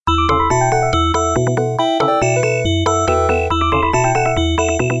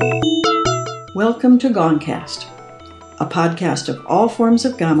Welcome to Gongcast, a podcast of all forms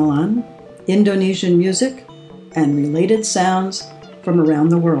of gamelan, Indonesian music, and related sounds from around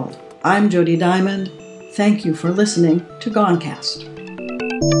the world. I'm Jody Diamond. Thank you for listening to Gongcast.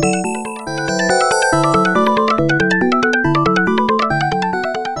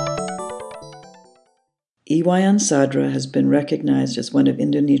 Wayan Sadra has been recognized as one of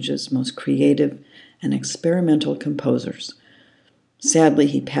Indonesia's most creative and experimental composers. Sadly,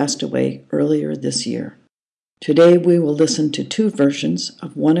 he passed away earlier this year. Today we will listen to two versions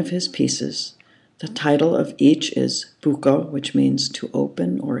of one of his pieces. The title of each is Buka, which means to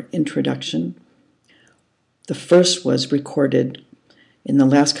open or introduction. The first was recorded in the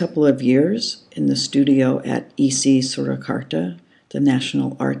last couple of years in the studio at EC Surakarta, the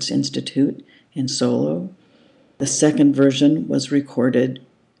National Arts Institute in Solo. The second version was recorded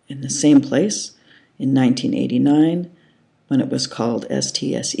in the same place in 1989 when it was called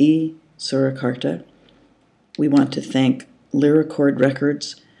STSE Surakarta. We want to thank Lyricord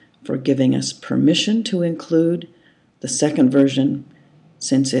Records for giving us permission to include the second version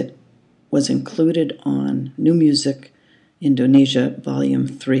since it was included on New Music Indonesia Volume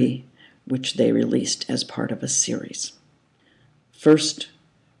 3, which they released as part of a series. First,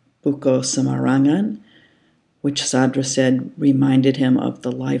 Buka Semerangan, which Sadra said reminded him of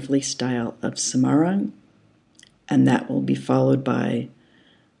the lively style of Semarang, and that will be followed by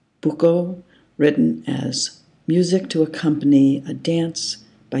Buka, written as music to accompany a dance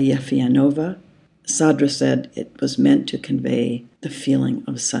by Yefianova. Sadra said it was meant to convey the feeling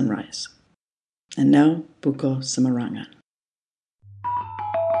of sunrise. And now, Buka Semerangan.